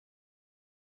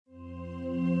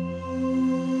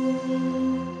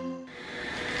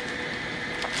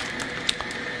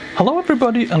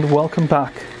everybody and welcome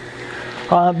back.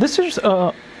 This is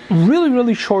a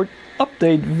really short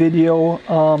update video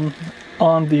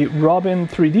on the Robin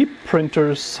 3D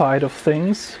printer side of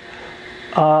things.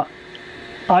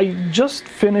 I just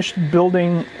finished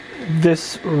building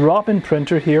this Robin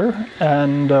printer here,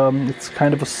 and it's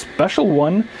kind of a special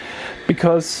one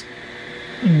because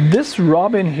this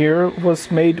Robin here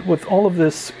was made with all of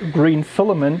this green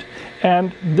filament,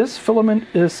 and this filament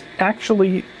is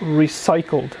actually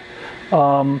recycled.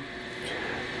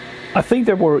 I think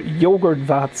there were yogurt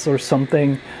vats or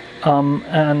something,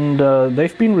 and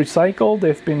they've been recycled,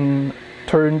 they've been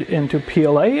turned into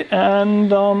PLA,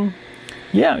 and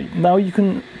yeah, now you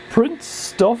can print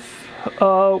stuff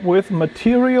with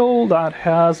material that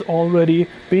has already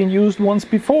been used once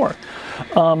before.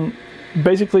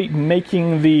 Basically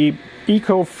making the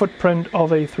eco footprint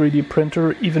of a 3D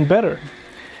printer even better.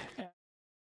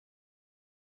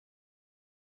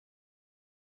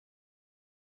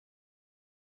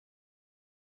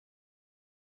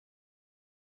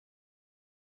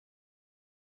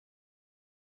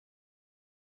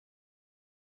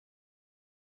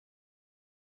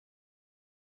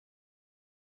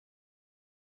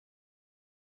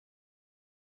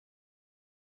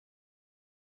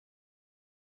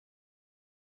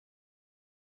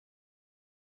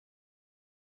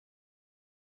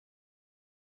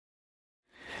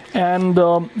 And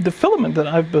the filament that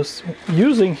I've been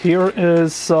using here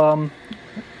is,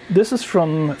 this is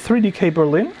from 3DK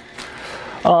Berlin.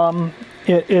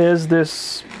 It is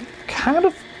this kind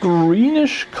of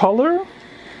greenish color.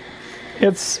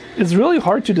 It's really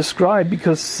hard to describe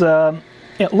because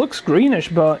it looks greenish,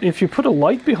 but if you put a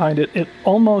light behind it, it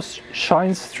almost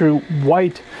shines through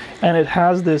white, and it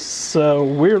has this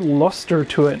weird luster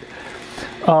to it.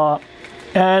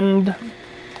 And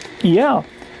yeah,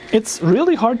 it's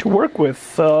really hard to work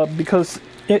with because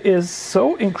it is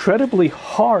so incredibly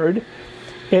hard.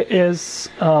 It is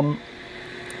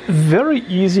very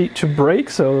easy to break.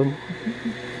 So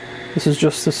this is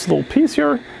just this little piece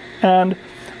here, and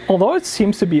although it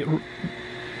seems to be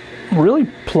really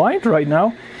pliant right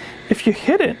now, if you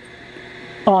hit it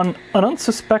on an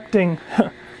unsuspecting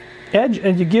edge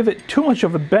and you give it too much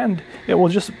of a bend, it will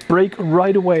just break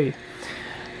right away.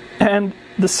 And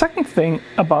the second thing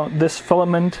about this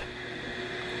filament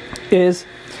is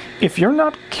if you're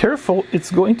not careful,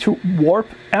 it's going to warp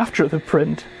after the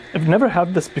print. I've never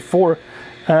had this before.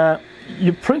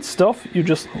 You print stuff, you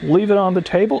just leave it on the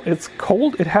table, it's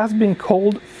cold. It has been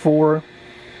cold for,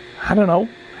 I don't know,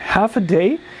 half a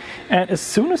day, and as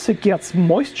soon as it gets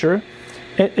moisture,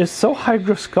 it is so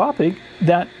hygroscopic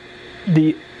that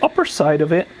the upper side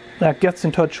of it that gets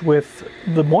in touch with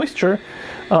the moisture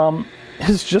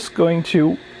is just going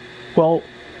to, well,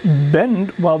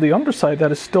 bend, while the underside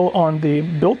that is still on the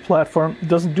build platform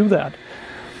doesn't do that.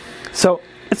 So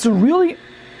it's a really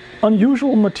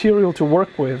unusual material to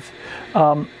work with.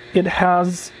 It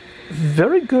has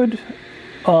very good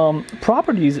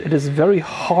properties. It is very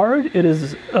hard, it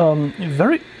is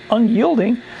very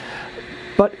unyielding,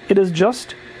 but it is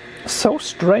just so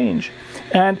strange.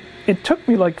 And it took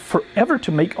me like forever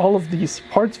to make all of these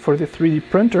parts for the 3D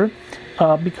printer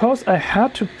because I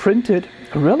had to print it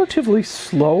relatively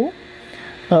slow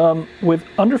with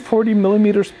under 40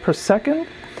 millimeters per second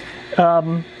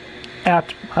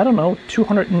at, I don't know,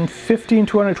 215,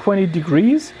 220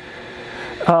 degrees.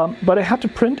 But I had to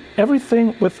print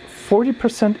everything with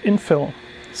 40% infill.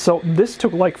 So this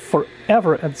took like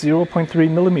forever at 0.3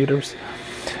 millimeters.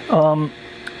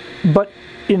 But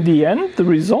in the end, the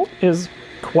result is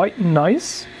quite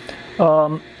nice.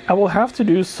 I will have to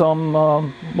do some,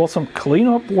 well, some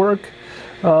cleanup work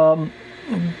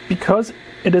because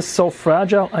it is so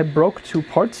fragile. I broke two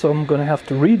parts, so I'm going to have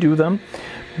to redo them.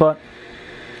 But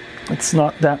it's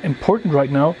not that important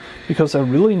right now because I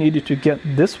really needed to get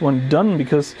this one done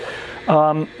because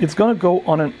it's going to go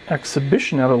on an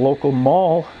exhibition at a local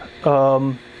mall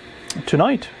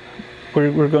tonight.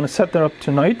 We're going to set that up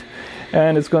tonight,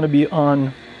 and it's going to be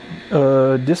on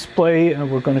display,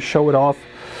 and we're going to show it off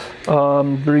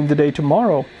during the day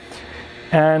tomorrow.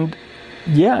 And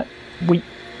yeah, we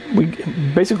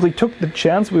basically took the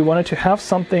chance. We wanted to have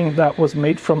something that was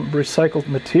made from recycled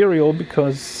material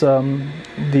because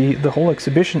the whole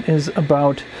exhibition is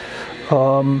about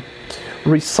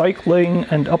recycling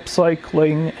and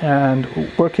upcycling and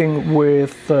working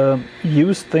with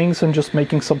used things and just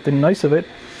making something nice of it.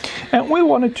 And we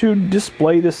wanted to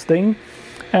display this thing,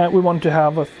 and we wanted to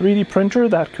have a 3D printer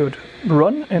that could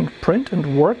run and print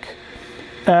and work.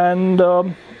 And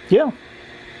yeah,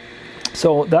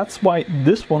 so that's why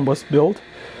this one was built.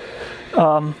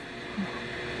 I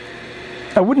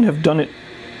wouldn't have done it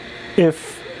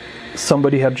if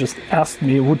somebody had just asked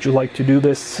me, would you like to do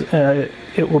this?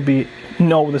 It will be,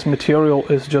 no, this material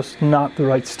is just not the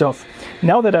right stuff.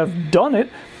 Now that I've done it,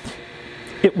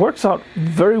 it works out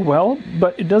very well,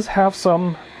 but it does have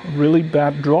some really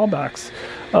bad drawbacks.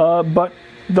 But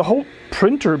the whole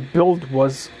printer build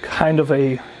was kind of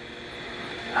a,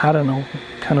 I don't know,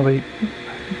 kind of a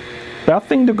bad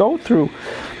thing to go through,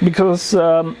 because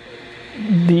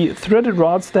the threaded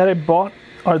rods that I bought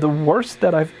are the worst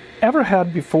that I've ever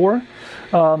had before.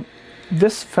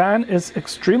 This fan is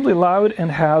extremely loud and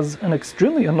has an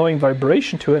extremely annoying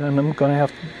vibration to it, and I'm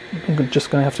just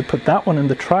gonna have to put that one in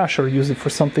the trash or use it for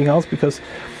something else, because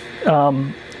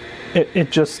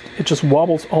it just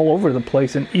wobbles all over the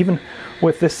place. And even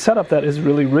with this setup that is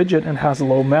really rigid and has a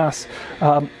low mass,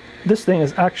 this thing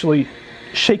is actually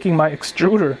shaking my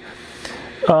extruder.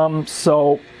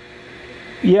 So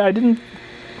yeah, it didn't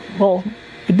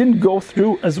go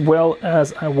through as well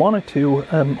as I wanted to.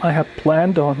 I had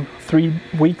planned on 3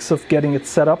 weeks of getting it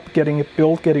set up, getting it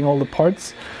built, getting all the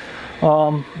parts.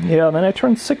 Yeah, then I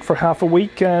turned sick for half a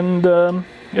week, and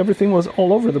everything was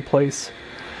all over the place.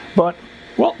 But,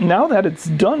 well, now that it's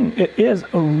done, it is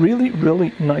a really,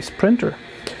 really nice printer.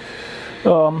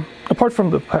 Apart from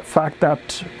the fact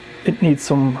that it needs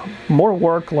some more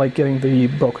work, like getting the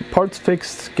broken parts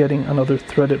fixed, getting another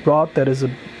threaded rod that is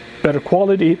a better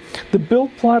quality. The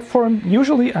build platform,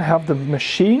 usually I have them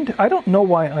machined. I don't know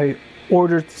why I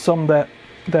ordered some that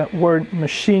weren't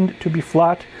machined to be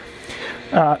flat.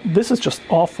 This is just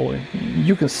awful.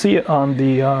 You can see it on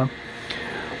the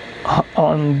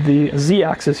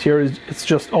Z-axis here. It's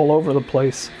just all over the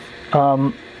place.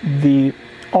 The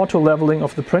auto leveling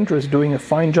of the printer is doing a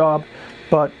fine job,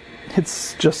 but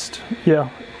it's just, yeah,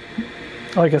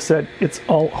 like I said, it's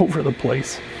all over the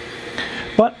place.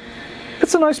 But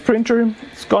it's a nice printer.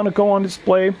 It's gonna go on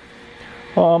display.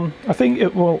 I think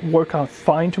it will work out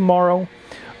fine tomorrow.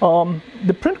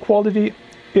 The print quality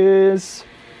is,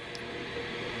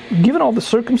 given all the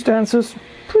circumstances,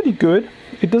 pretty good.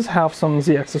 It does have some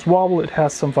Z-axis wobble, it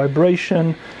has some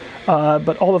vibration,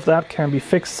 but all of that can be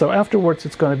fixed, so afterwards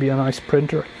it's going to be a nice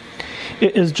printer.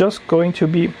 It is just going to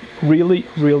be really,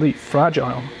 really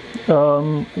fragile,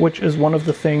 which is one of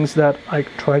the things that I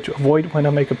try to avoid when I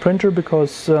make a printer,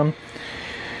 because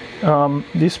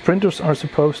these printers are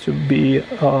supposed to be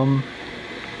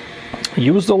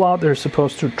used a lot, they're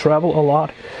supposed to travel a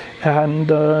lot, and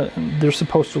they're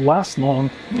supposed to last long.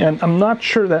 And I'm not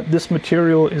sure that this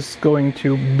material is going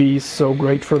to be so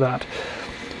great for that.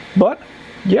 But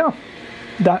yeah,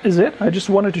 that is it. I just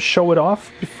wanted to show it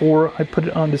off before I put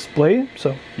it on display,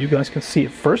 so you guys can see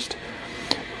it first.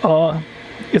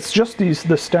 It's just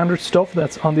the standard stuff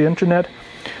that's on the internet.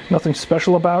 Nothing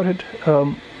special about it.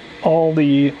 All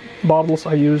the models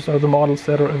I use are the models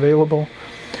that are available.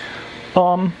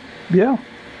 Yeah,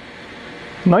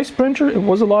 nice printer. It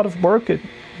was a lot of work. It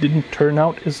didn't turn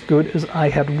out as good as I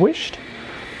had wished,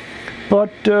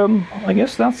 but I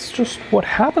guess that's just what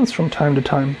happens from time to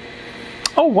time.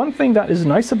 Oh, one thing that is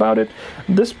nice about it,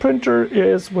 this printer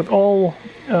is with all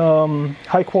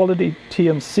high quality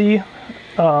TMC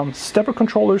stepper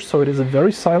controllers, so it is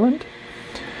very silent,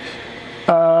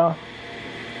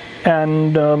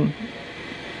 and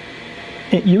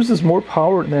it uses more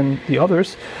power than the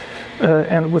others.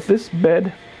 And with this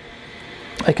bed,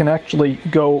 I can actually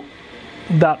go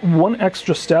that one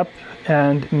extra step,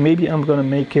 and maybe I'm going to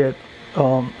make it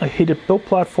a heated build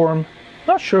platform.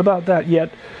 Not sure about that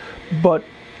yet, but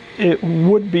it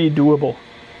would be doable.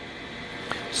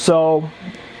 So,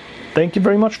 thank you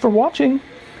very much for watching,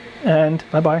 and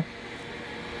bye-bye.